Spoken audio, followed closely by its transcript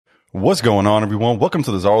What's going on, everyone? Welcome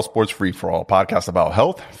to the Zaro Sports Free4All podcast about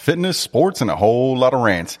health, fitness, sports, and a whole lot of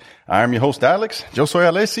rants. I am your host, Alex. Yo soy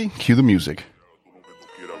Alessi. Cue the music.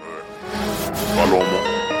 Palomo,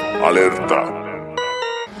 alerta.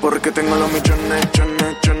 Porque tengo los millones,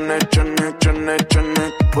 chones, chones, chones, chones,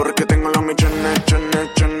 chones. Porque tengo los millones, chones,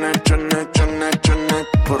 chones, chones, chones, chones.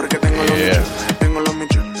 Porque tengo los millones, tengo los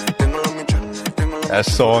millones, tengo los millones, tengo los millones. That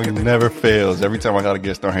song never fails. Every time I got a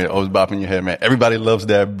guest on here, it always bopping your head, man. Everybody loves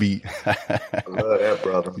that beat. I love that,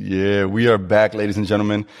 brother. Yeah, we are back, ladies and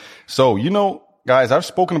gentlemen. So, guys, I've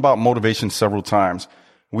spoken about motivation several times.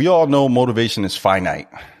 We all know motivation is finite,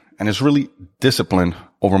 and it's really discipline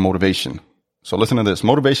over motivation. So listen to this.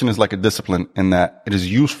 Motivation is like a discipline in that it is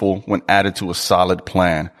useful when added to a solid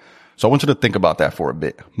plan. So I want you to think about that for a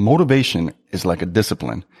bit. Motivation is like a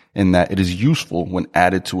discipline in that it is useful when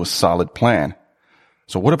added to a solid plan.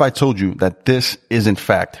 So what if I told you that this is in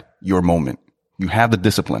fact your moment? You have the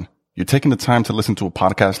discipline. You're taking the time to listen to a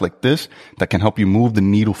podcast like this that can help you move the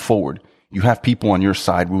needle forward. You have people on your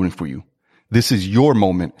side rooting for you. This is your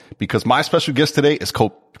moment because my special guest today is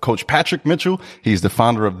Coach Patrick Mitchell. He's the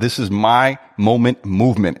founder of This Is My Moment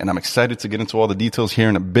movement, and I'm excited to get into all the details here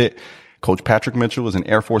in a bit. Coach Patrick Mitchell is an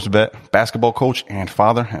Air Force vet, basketball coach, and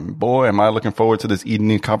father, and boy, am I looking forward to this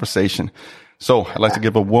evening conversation. So I'd like to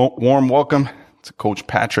give a warm welcome to Coach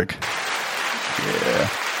Patrick. Yeah.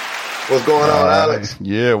 What's going on, Alex?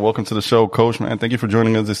 Yeah, welcome to the show, Coach, man. Thank you for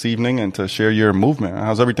joining us this evening and to share your movement.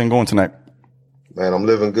 How's everything going tonight? Man, I'm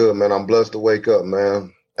living good, man. I'm blessed to wake up,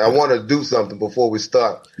 man. I want to do something before we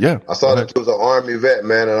start. Yeah. I saw that you was an Army vet,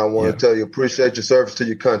 man, and I want to tell you, appreciate your service to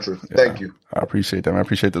your country. Yeah. Thank you. I appreciate that, man. I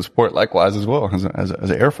appreciate the support likewise as well as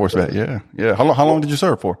an Air Force vet. Yeah. Yeah. How long did you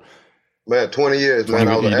serve for? Man, 20 years, man.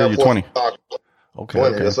 I was an Air Force 20. Okay.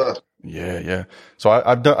 20, yes, sir. Yeah. So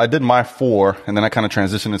I did my 4 and then I kind of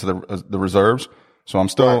transitioned into the reserves. So I'm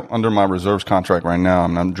still under my reserves contract right now.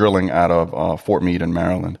 I'm drilling out of Fort Meade in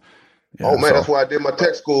Maryland. Yeah, that's where I did my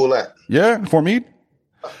tech school at. Yeah, Fort Meade?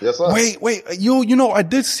 Yes, sir. Wait, I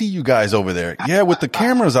did see you guys over there. Yeah, with the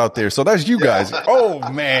cameras out there. So that's you guys.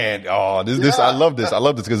 Oh man. Oh, this, I love this. I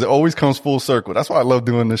love this because it always comes full circle. That's why I love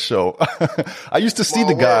doing this show. I used to see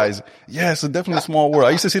the guys. Yeah, it's definitely a small world.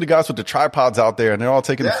 I used to see the guys with the tripods out there and they're all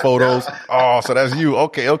taking the photos. Oh, so that's you.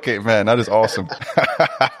 Okay, man. That is awesome.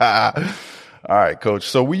 All right, Coach.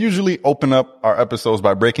 So we usually open up our episodes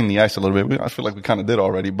by breaking the ice a little bit. I feel like we kind of did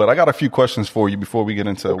already, but I got a few questions for you before we get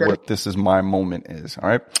into what This Is My Moment is. All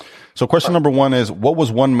right. So question number 1 is, what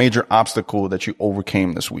was one major obstacle that you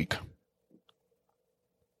overcame this week?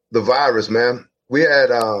 The virus, man. We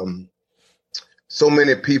had so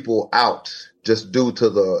many people out just due to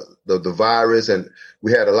the virus, and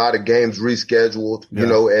we had a lot of games rescheduled,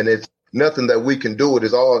 and it's nothing that we can do. It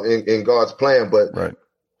is all in God's plan, but right.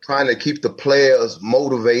 Trying to keep the players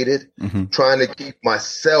motivated, trying to keep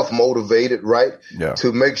myself motivated, right? Yeah.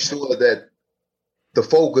 To make sure that the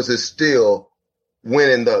focus is still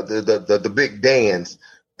winning the big dance.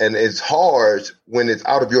 And it's hard when it's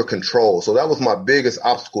out of your control. So that was my biggest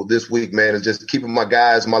obstacle this week, man, is just keeping my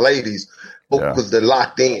guys, my ladies focused and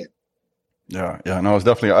locked in. Yeah. No, it's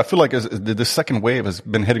definitely, I feel like the second wave has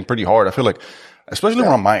been hitting pretty hard. I feel like, especially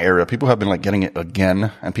around my area, people have been like getting it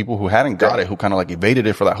again, and people who hadn't got it, who kind of like evaded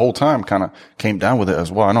it for that whole time, kind of came down with it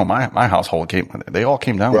as well. I know my household they all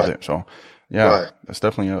came down with it. So that's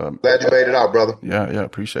definitely glad you made it out, brother. Yeah.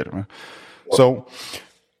 Appreciate it, man. So,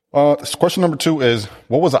 question number 2 is,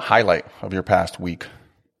 what was a highlight of your past week?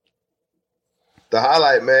 The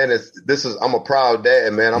highlight, man, I'm a proud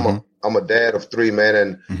dad, man. I'm a dad of 3, man,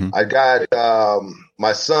 and I got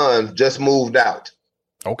my son just moved out.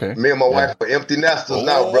 Okay. Me and my wife are empty nesters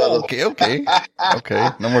now, brother. Okay.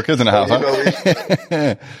 No more kids in the house,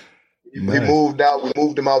 huh? He moved out. We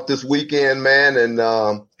moved him out this weekend, man,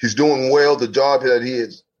 and he's doing well. The job that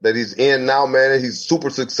he's in now, man, he's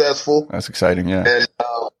super successful. That's exciting, yeah. And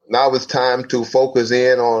now it's time to focus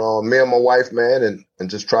in on me and my wife, man, and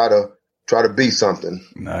just try to be something.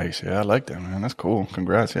 Nice. Yeah, I like that, man. That's cool.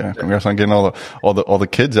 Congrats. Yeah. Congrats on getting all the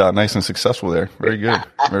kids out nice and successful there. Very good.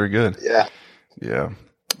 Very good. Yeah.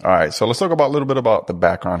 All right. So let's talk about a little bit about the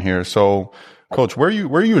background here. So, Coach, where are you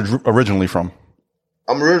originally from?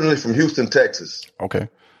 I'm originally from Houston, Texas. Okay.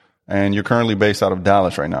 And you're currently based out of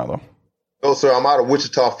Dallas right now, though? No, sir. I'm out of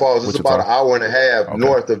Wichita Falls. It's about an hour and a half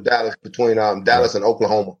north of Dallas, between Dallas and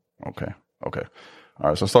Oklahoma. Okay. All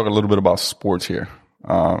right. So let's talk a little bit about sports here.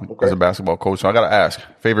 As a basketball coach, so I got to ask,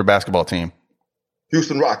 favorite basketball team?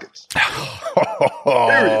 Houston Rockets. Is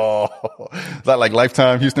that like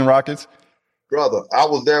lifetime Houston Rockets? Brother, I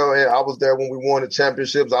was there when we won the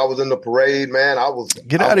championships. I was in the parade, man.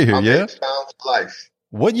 Get out of here, yeah? Down for life.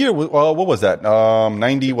 What year? What was that?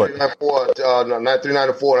 90 what? 93,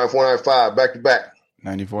 94, 94, 95, back to back.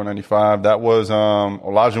 94, 95. That was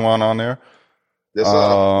Olajuwon on there. Yes, sir.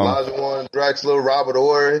 Olajuwon, Draxler, Robert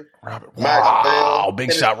Horry, Max Bell.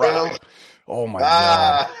 Big shot, Robert. Oh my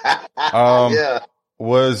God. Yeah.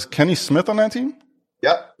 Was Kenny Smith on that team?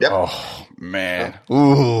 Yep. Oh man.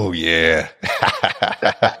 Ooh, yeah.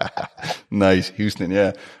 Nice, Houston.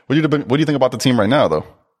 Yeah. What do you think about the team right now, though?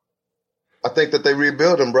 I think that they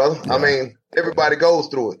rebuild them, brother. Yeah. I mean, everybody goes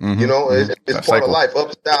through it. Mm-hmm, you know, it's part cycle. Of life,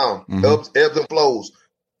 ups and downs, ebbs and flows.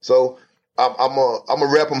 So I'm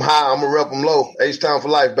a rep them high. I'm a rep them low. H-Town for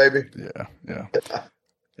life, baby. Yeah.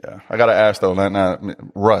 I got to ask, though, now,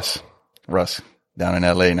 Russ down in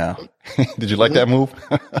L.A. now. Did you like that move?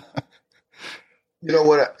 You know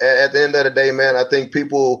what? At the end of the day, man, I think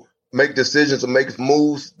people make decisions and make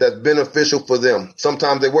moves that's beneficial for them.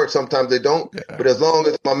 Sometimes they work, sometimes they don't. Yeah. But as long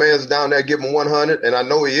as my man's down there giving 100, and I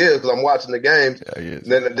know he is because I'm watching the games,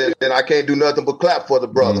 then I can't do nothing but clap for the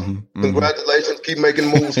brother. Congratulations. Keep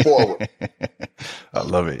making moves forward. I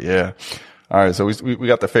love it. Yeah. All right. So we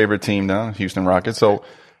got the favorite team now, Houston Rockets. So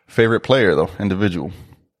favorite player, though, individual.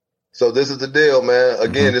 So this is the deal, man.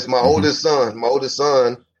 Again, it's my oldest son. My oldest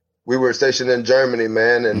son, we were stationed in Germany,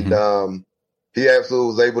 man, and he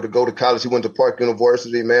absolutely was able to go to college. He went to Park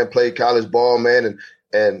University, man, played college ball, man.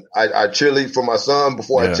 And I cheerlead for my son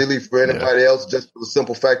before I cheerlead for anybody else, just for the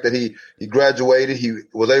simple fact that he graduated. He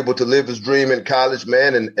was able to live his dream in college,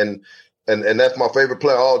 man. And that's my favorite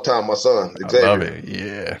player all the time, my son. Xavier. I love it.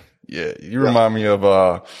 Yeah. You remind me of,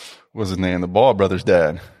 what's his name? The Ball brothers'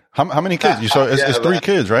 dad. How many kids? It's 3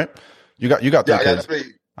 kids, right? You got 3 kids. I got 3.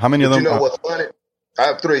 How many of them? You know what's funny? I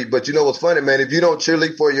have 3, but you know what's funny, man? If you don't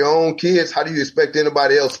cheerlead for your own kids, how do you expect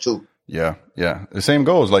anybody else to? Yeah. The same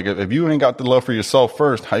goes. Like if you ain't got the love for yourself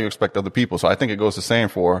first, how you expect other people? So I think it goes the same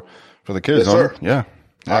for the kids. Yes, sir. Yeah,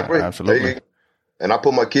 I agree. Absolutely. And I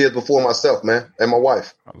put my kids before myself, man, and my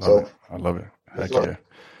wife. I love it. Heck yeah.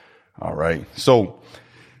 All right. So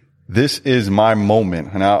this is my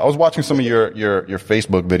moment. And I was watching some of your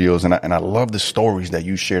Facebook videos and I love the stories that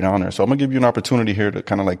you shared on there. So I'm going to give you an opportunity here to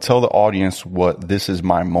kind of like tell the audience what this is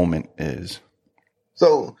my moment is.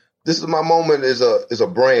 So this is my moment is a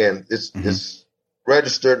brand. It's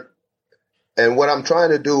registered. And what I'm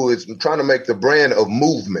trying to do is I'm trying to make the brand of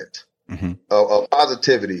movement, of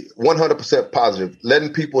positivity, 100% positive,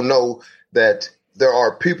 letting people know that there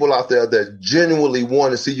are people out there that genuinely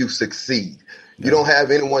want to see you succeed. You don't have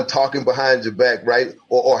anyone talking behind your back, right?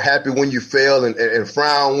 Or happy when you fail and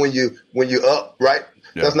frown when you're up, right?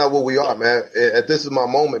 Yeah. That's not what we are, man. At this is my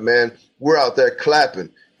moment, man. We're out there clapping.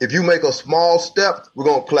 If you make a small step, we're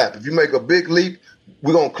going to clap. If you make a big leap,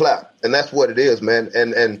 we're going to clap. And that's what it is, man.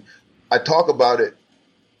 And I talk about it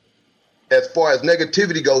as far as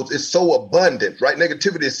negativity goes. It's so abundant, right?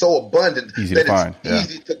 Negativity is so abundant easy that to find. It's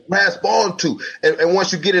easy to grasp onto. And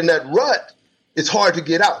once you get in that rut, it's hard to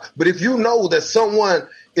get out. But if you know that someone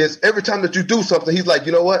is, every time that you do something, he's like,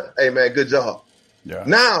 you know what? Hey, man, good job. Yeah.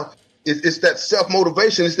 Now, it's that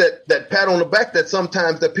self-motivation. It's that pat on the back that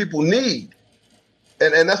sometimes that people need.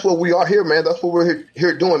 And that's what we are here, man. That's what we're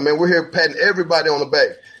here doing, man. We're here patting everybody on the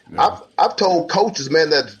back. Yeah. I've told coaches, man,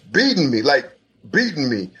 that's beating me.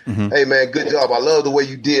 Hey, man, good job. I love the way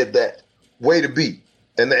you did that. Way to be.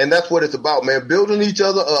 And that's what it's about, man. Building each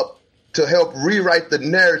other up to help rewrite the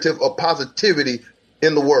narrative of positivity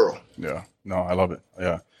in the world. Yeah. No, I love it.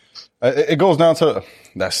 Yeah. It goes down to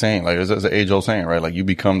that saying, like, it's an age-old saying, right? Like, you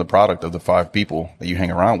become the product of the 5 people that you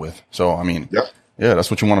hang around with. So, I mean, yeah,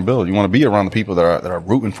 that's what you want to build. You want to be around the people that are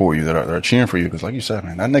rooting for you, that are cheering for you. Because, like you said,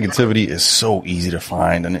 man, that negativity is so easy to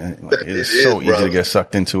find, and it is so easy to get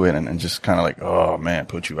sucked into it and just kind of like, oh man,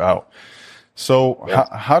 put you out. So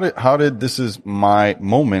how did this is my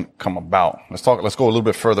moment come about? Let's go a little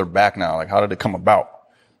bit further back now. Like, how did it come about?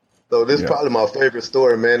 So this is probably my favorite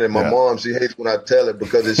story, man. And my mom, she hates when I tell it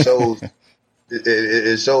because it shows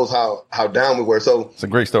it shows how down we were. So it's a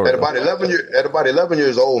great story. At about 11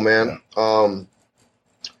 years old, man.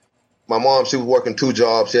 My mom, she was working 2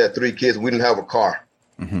 jobs. She had 3 kids. We didn't have a car.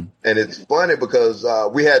 And it's funny because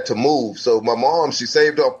we had to move. So my mom, she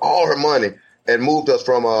saved up all her money and moved us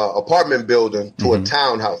from an apartment building to a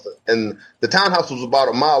townhouse. And the townhouse was about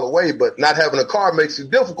a mile away, but not having a car makes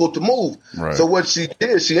it difficult to move. Right. So what she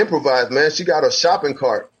did, she improvised, man. She got a shopping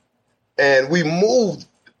cart, and we moved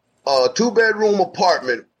a 2-bedroom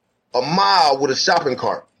apartment a mile with a shopping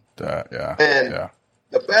cart. The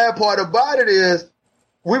bad part about it is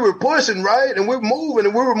we were pushing, right? And we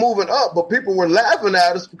were moving up, but people were laughing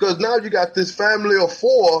at us because now you got this family of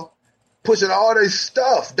 4 pushing all their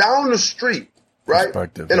stuff down the street. right?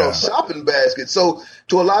 Perspective, In a shopping basket. So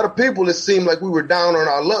to a lot of people, it seemed like we were down on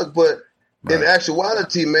our luck, but in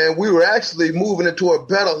actuality, man, we were actually moving into a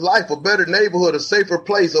better life, a better neighborhood, a safer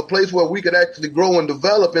place, a place where we could actually grow and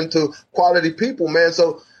develop into quality people, man.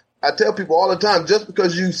 So I tell people all the time, just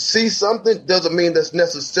because you see something doesn't mean that's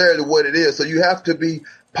necessarily what it is. So you have to be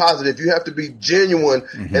positive. You have to be genuine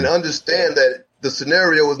and understand that the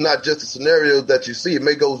scenario is not just a scenario that you see. It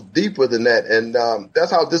may go deeper than that. And that's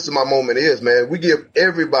how This Is My Moment is, man. We give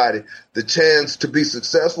everybody the chance to be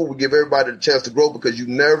successful. We give everybody the chance to grow because you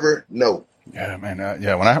never know. Yeah, man.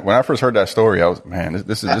 When I first heard that story, I was, man,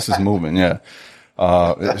 this is moving. Yeah.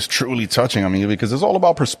 It's truly touching. I mean, because it's all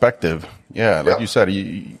about perspective. Yeah. Like you said,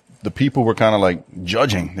 the people were kind of like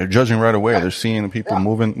judging. They're judging right away. They're seeing the people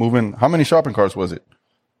moving. How many shopping carts was it?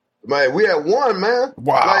 Man, we had one, man.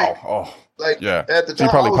 Wow. At the time, so you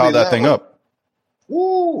probably piled that thing up.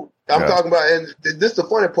 Woo! I'm talking about, and this is the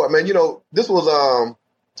funny part, man. You know, this was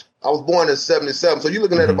I was born in '77, so you're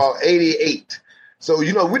looking at about '88. So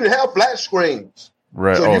you know, we didn't have flat screens.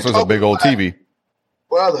 Right. So it's a big old TV.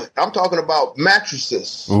 Brother, I'm talking about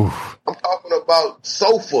mattresses. Oof. I'm talking about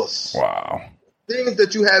sofas. Wow. Things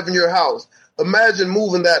that you have in your house. Imagine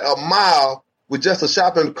moving that a mile with just a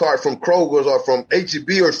shopping cart from Kroger's or from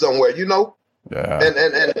H-E-B or somewhere, you know? Yeah.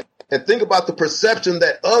 And think about the perception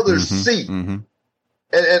that others see.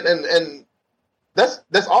 And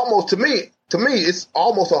that's almost, to me, it's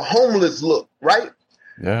almost a homeless look, right?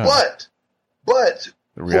 Yeah. But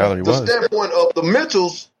the reality from the standpoint of the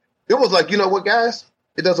Mitchells, it was like, you know what, guys?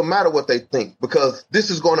 It doesn't matter what they think because this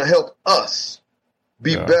is going to help us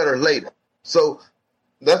be better later. So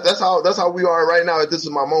that's how we are right now. This Is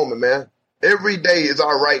My Moment, man. Every day is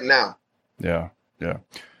our right now. Yeah.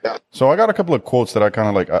 So I got a couple of quotes that I kind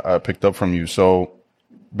of like I picked up from you. So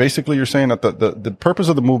basically, you're saying that the purpose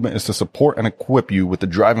of the movement is to support and equip you with the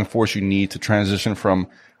driving force you need to transition from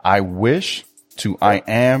I wish to I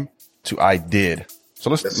am to I did. So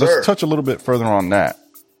let's touch a little bit further on that.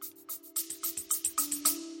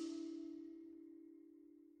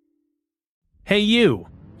 Hey, you.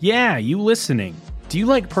 Yeah, you listening. Do you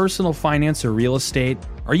like personal finance or real estate?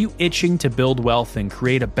 Are you itching to build wealth and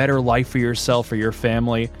create a better life for yourself or your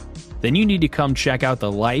family? Then you need to come check out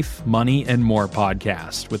the Life, Money, and More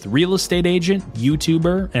podcast with real estate agent,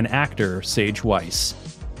 YouTuber, and actor Sage Weiss.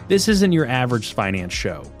 This isn't your average finance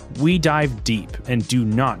show. We dive deep and do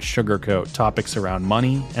not sugarcoat topics around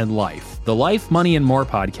money and life. The Life, Money, and More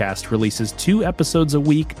podcast releases 2 episodes a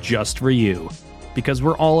week just for you, because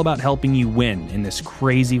we're all about helping you win in this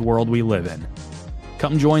crazy world we live in.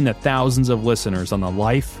 Come join the thousands of listeners on the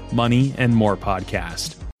Life, Money, and More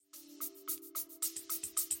podcast.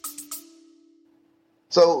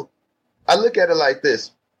 So I look at it like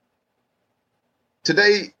this.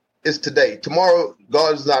 Today is today. Tomorrow,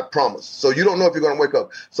 God is not promised. So you don't know if you're going to wake up.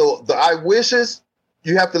 So the I wishes,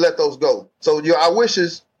 you have to let those go. So your I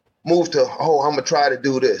wishes move to, I'm going to try to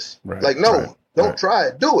do this. Don't try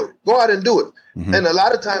it. Do it. Go out and do it. And a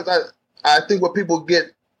lot of times I think what people get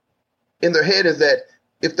in their head is that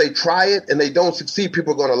if they try it and they don't succeed,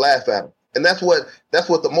 people are going to laugh at them. And that's what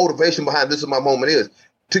the motivation behind This Is My Moment is.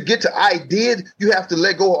 To get to I did, you have to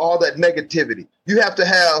let go of all that negativity. You have to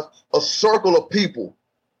have a circle of people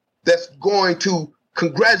that's going to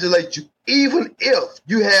congratulate you, even if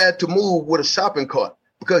you had to move with a shopping cart,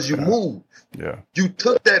 because you moved. Yeah. You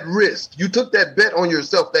took that risk. You took that bet on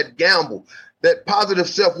yourself, that gamble, that positive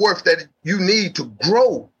self-worth that you need to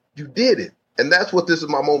grow. You did it. And that's what This Is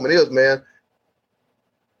My Moment is, man.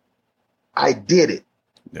 I did it.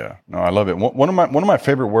 Yeah, no, I love it. One of my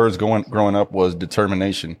favorite words growing up was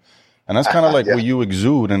determination, and that's kind of like what you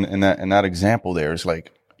exude in that example. There, it's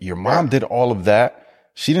like your mom did all of that.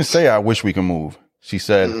 She didn't say, "I wish we could move." She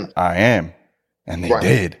said, "I am," and they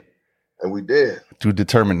did, and we did through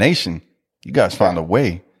determination. You guys found a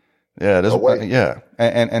way. Yeah, there's a way. Yeah,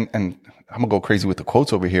 and I'm gonna go crazy with the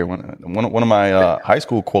quotes over here. One of my high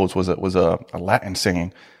school quotes was a Latin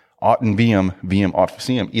saying, "Autem viam aut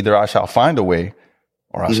faciem." Either I shall find a way,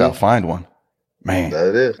 or I shall find one. Man, that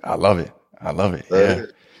it is. I love it.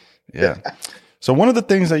 Yeah. So one of the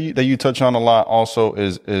things that you touch on a lot also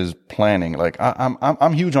is planning. Like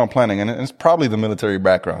I'm huge on planning, and it's probably the military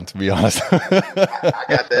background, to be honest. I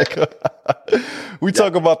got that. We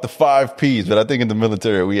talk about the 5 P's, but I think in the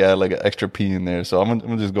military we add like an extra P in there. So I'm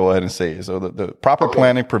gonna just go ahead and say it. So the proper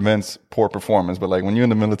planning prevents poor performance, but like when you're in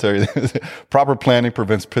the military, proper planning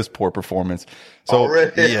prevents piss poor performance. So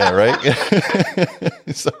yeah, right.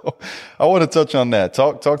 So I want to touch on that.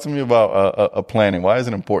 Talk to me about a planning. Why is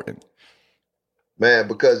it important? Man,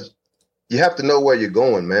 because you have to know where you're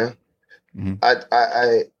going, man.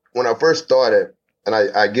 I when I first started, and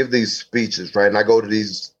I give these speeches, right? And I go to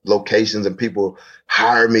these locations and people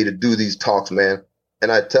hire me to do these talks, man.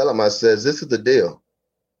 And I tell them, I says, this is the deal.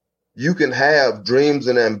 You can have dreams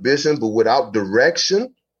and ambitions, but without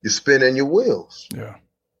direction, you're spinning your wheels. Yeah.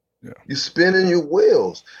 You're spinning your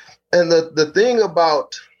wheels. And the thing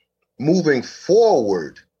about moving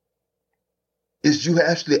forward is you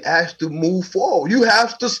actually have to move forward. You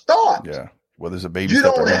have to start. Yeah. Whether it's a baby You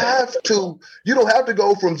step don't or not. you don't have to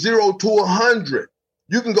go from 0 to 100.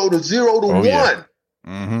 You can go to 0 to 1. Yeah.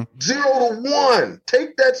 Mm-hmm. 0 to 1.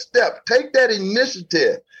 Take that step. Take that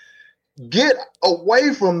initiative. Get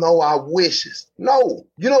away from I wishes. No.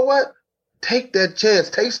 You know what? Take that chance.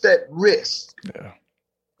 Take that risk. Yeah.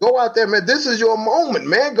 Go out there, man. This is your moment,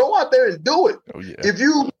 man. Go out there and do it. Oh, yeah.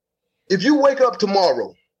 If you wake up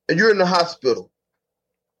tomorrow and you're in the hospital,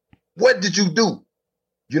 what did you do?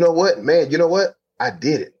 You know what, man? You know what? I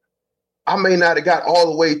did it. I may not have got all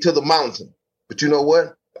the way to the mountain, but you know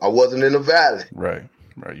what? I wasn't in the valley. Right.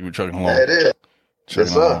 You were chugging along. That is. Chugging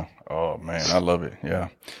Yes, sir. along. Oh man, I love it. Yeah.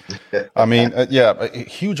 I mean,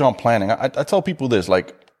 huge on planning. I tell people this,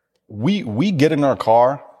 like we get in our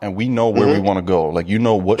car and we know where we want to go. Like, you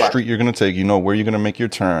know what street you're going to take, you know where you're going to make your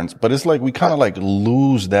turns, but it's like, we kind of like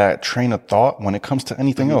lose that train of thought when it comes to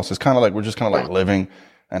anything else. It's kind of like, we're just kind of like living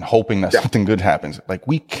and hoping that something good happens. Like,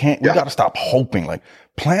 we got to stop hoping. Like,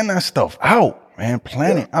 plan that stuff out, man.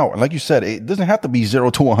 Plan it out. And like you said, it doesn't have to be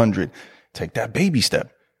 0 to 100. Take that baby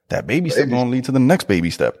step. That baby step going to lead to the next baby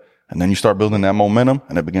step. And then you start building that momentum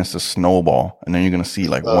and it begins to snowball. And then you're going to see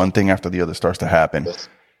like one thing after the other starts to happen.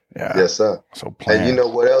 Yeah. Yes, sir. So plan. And you know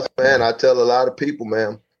what else, man? I tell a lot of people,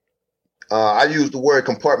 man, I use the word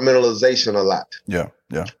compartmentalization a lot. Yeah.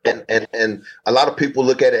 And a lot of people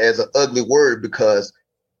look at it as an ugly word because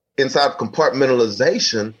inside of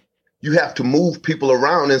compartmentalization, you have to move people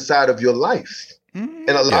around inside of your life. And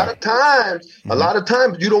a lot of times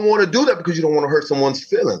you don't want to do that because you don't want to hurt someone's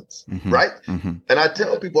feelings, right? And I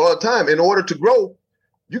tell people all the time, in order to grow,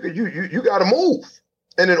 you got to move.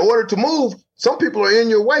 And in order to move, some people are in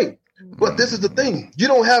your way. But this is the thing. You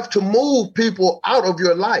don't have to move people out of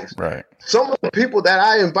your life. Right. Some of the people that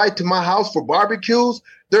I invite to my house for barbecues,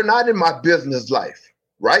 they're not in my business life,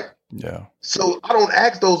 right? Yeah. So I don't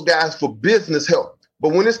ask those guys for business help.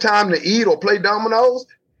 But when it's time to eat or play dominoes,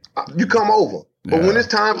 you come over. But when it's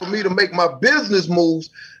time for me to make my business moves,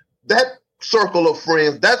 that circle of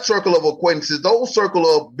friends, that circle of acquaintances, those circle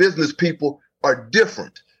of business people are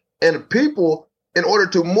different. And people, in order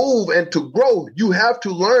to move and to grow, you have to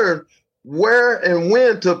learn where and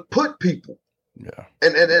when to put people. Yeah.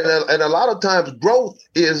 And a lot of times growth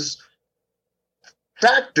is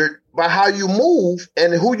factored by how you move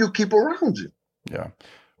and who you keep around you. Yeah.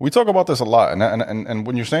 We talk about this a lot. And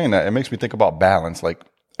when you're saying that, it makes me think about balance. Like,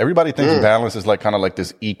 everybody thinks balance is like kind of like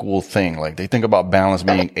this equal thing. Like, they think about balance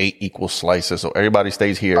being 8 equal slices. So everybody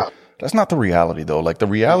stays here. That's not the reality though. Like, the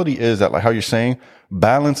reality is that, like how you're saying,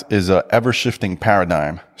 balance is a ever shifting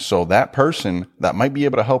paradigm. So that person that might be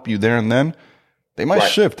able to help you there and then, they might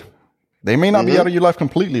shift. They may not be out of your life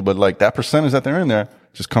completely, but like that percentage that they're in there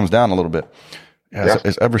just comes down a little bit. Yeah.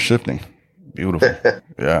 It's ever shifting. Beautiful.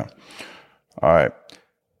 Yeah. All right.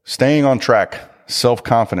 Staying on track,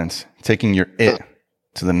 self-confidence, taking your it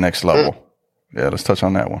to the next level. Yeah, let's touch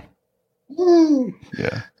on that one. Woo.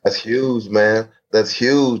 Yeah. That's huge, man. That's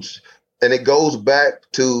huge. And it goes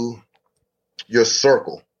back to your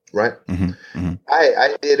circle, right?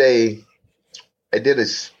 I did a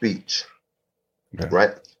speech,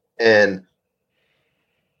 right? And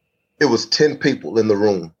it was 10 people in the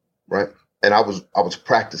room, right? And I was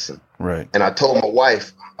practicing. Right. And I told my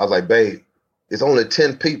wife, I was like, babe, it's only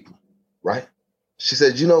 10 people, right? She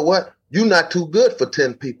said, you know what? You're not too good for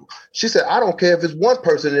 10 people. She said, I don't care if it's one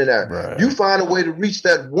person in there. Right. You find a way to reach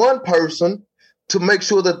that one person to make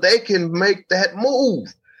sure that they can make that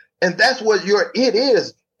move. And that's what your it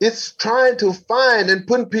is. It's trying to find and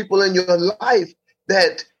putting people in your life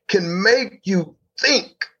that can make you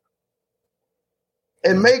think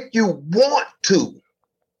and make you want to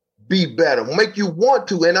be better, make you want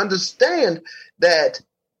to, and understand that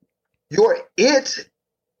your it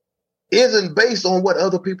isn't based on what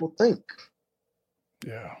other people think.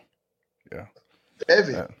 Yeah.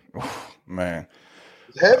 Heavy. Man.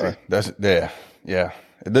 It's heavy. Yeah.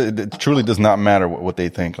 It truly does not matter what they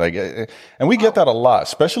think. Like, and we get that a lot,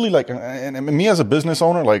 especially like, and me as a business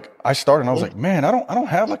owner, like I started and I was like, man, I don't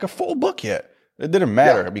have like a full book yet. It didn't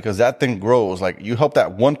matter because that thing grows. Like, you help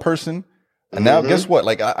that one person. And now guess what?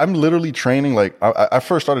 Like, I'm literally training. Like, I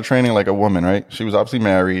first started training like a woman, right? She was obviously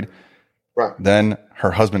married. Right. Then her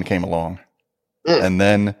husband came along, and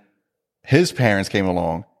then his parents came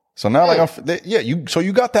along. So now, like, so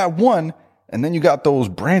you got that one, And then you got those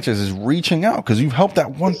branches is reaching out because you've helped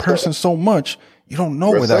that one person so much. You don't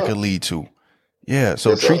know where that could lead to. Yeah.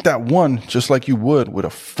 So treat that one just like you would with a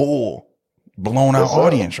full blown out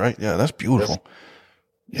audience, right? Yeah. That's beautiful.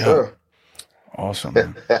 Yeah. Awesome,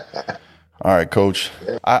 man. All right, Coach.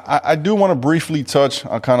 I do want to briefly touch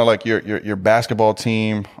on kind of like your basketball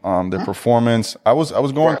team, their performance. I was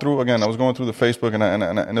going through the Facebook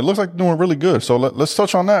and it looks like they're doing really good. So let's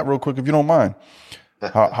touch on that real quick if you don't mind.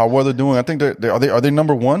 How well they're doing? I think are they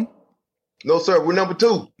number one? No, sir. We're number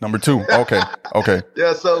two. Number two. Okay.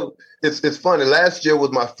 Yeah. So it's funny. Last year was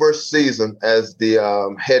my first season as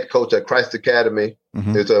the head coach at Christ Academy.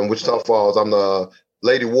 It's in Wichita Falls. I'm the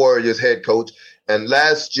Lady Warriors head coach. And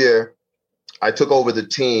last year I took over the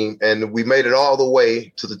team and we made it all the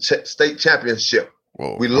way to the state championship.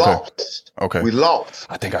 Whoa, we lost. Okay. We lost.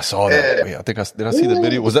 I think I saw that. Wait, did I see the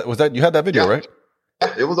video? Was that you had that video, right?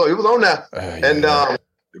 It was on there.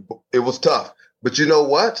 It was tough. But you know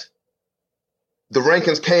what? The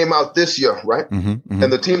rankings came out this year, right?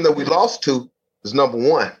 And the team that we lost to is number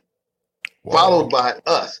one, followed by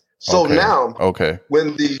us. So now,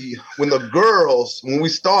 when we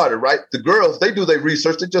started, right, the girls, they do their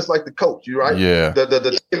research. They're just like the coach, right? Yeah.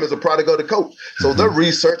 The team is a product of the coach. So they're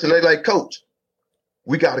researching. They like, coach,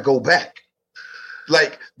 we got to go back.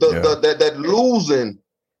 Like that losing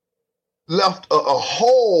left a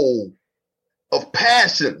hole of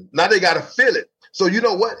passion. Now they got to feel it. So you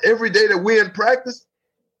know what? Every day that we're in practice,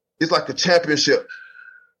 it's like a championship.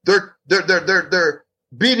 They're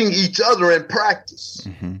beating each other in practice.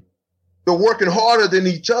 They're working harder than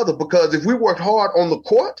each other because if we work hard on the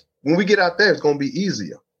court, when we get out there, it's going to be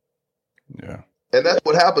easier. Yeah. And that's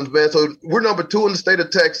what happens, man. So we're number two in the state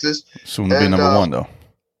of Texas. Soon to be number one, though.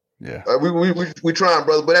 Yeah. We trying,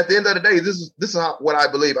 brother. But at the end of the day, this is what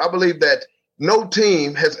I believe. I believe that no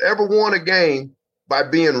team has ever won a game by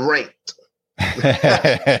being ranked.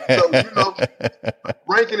 So,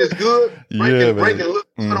 ranking is good. Ranking looks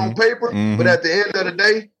good on paper. But at the end of the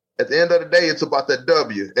day, it's about that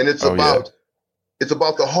W, and it's about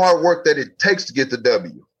the hard work that it takes to get the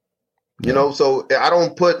W. You know, so I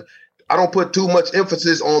don't put too much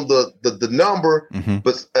emphasis on the number,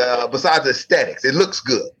 but besides aesthetics, it looks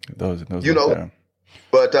good. It does,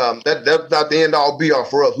 but that's not the end all be all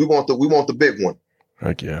for us. We want the big one.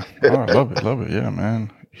 Heck yeah! Oh, I love it. Yeah,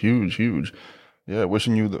 man, huge. Yeah,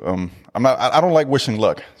 wishing you the I don't like wishing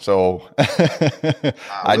luck, so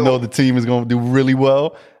I know the team is going to do really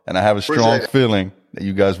well, and I have a strong feeling that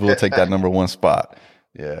you guys will take that number one spot.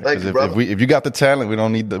 Yeah, because if you got the talent, we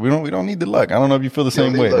don't need the luck. I don't know if you feel the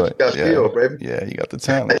same way, but you got the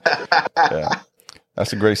talent. Yeah,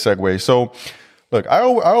 that's a great segue. So, look, I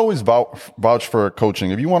always vouch for coaching.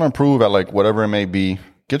 If you want to improve at like whatever it may be,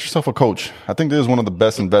 get yourself a coach. I think this is one of the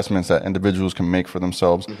best investments that individuals can make for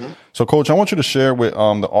themselves. So, Coach, I want you to share with the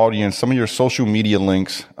audience some of your social media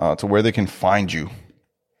links to where they can find you.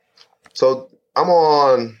 So, I'm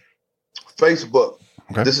on Facebook.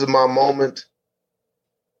 Okay. This is my moment.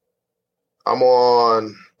 I'm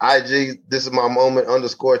on IG. This is my moment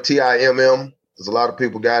 _TIMM. There's a lot of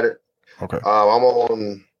people got it. Okay. I'm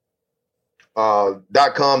on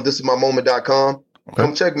 .com. This is my moment.com. Okay.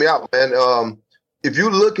 Come check me out, man. If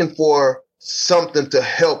you're looking for something to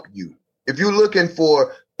help you, if you're looking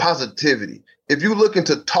for positivity, if you're looking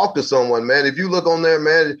to talk to someone, man, if you look on there,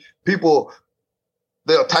 man, people,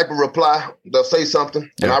 they'll type a reply, they'll say something,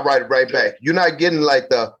 and I write it right back. You're not getting like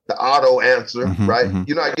the auto answer, right?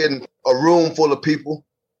 You're not getting a room full of people.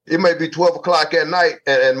 It may be 12 o'clock at night,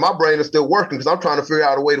 and my brain is still working because I'm trying to figure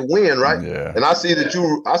out a way to win, right? Yeah. And I see that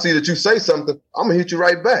you say something, I'm gonna hit you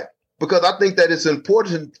right back because I think that it's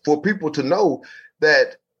important for people to know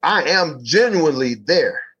that I am genuinely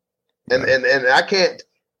there, and I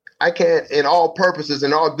can't in all purposes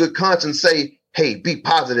and all good conscience say, hey, be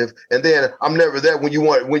positive, and then I'm never there when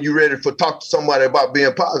you're ready to talk to somebody about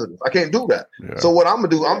being positive. I can't do that. Yeah. So what I'm gonna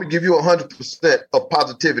do, I'm gonna give you 100% of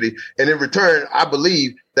positivity, and in return, I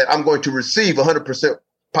believe that I'm going to receive 100%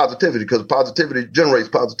 positivity because positivity generates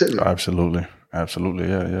positivity. Absolutely,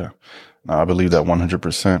 yeah. No, I believe that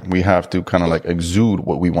 100%. We have to kind of like exude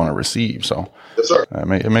what we want to receive. So yes, sir.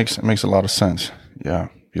 It makes a lot of sense. Yeah,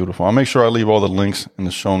 beautiful. I'll make sure I leave all the links in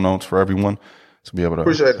the show notes for everyone to be able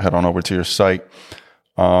to head on over to your site.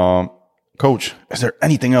 Coach, is there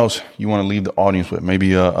anything else you want to leave the audience with?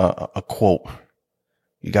 Maybe a quote.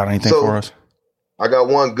 You got anything for us? I got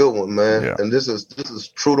one good one, man. And this is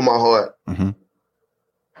true to my heart.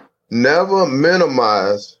 Never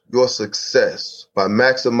minimize your success by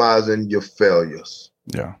maximizing your failures.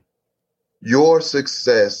 Yeah. Your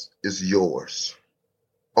success is yours.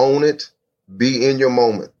 Own it. Be in your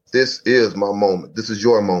moment. This is my moment. This is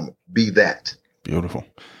your moment. Be that. Beautiful.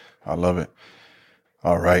 I love it.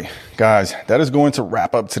 All right, guys, that is going to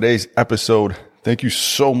wrap up today's episode. Thank you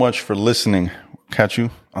so much for listening. Catch you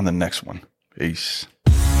on the next one. Peace.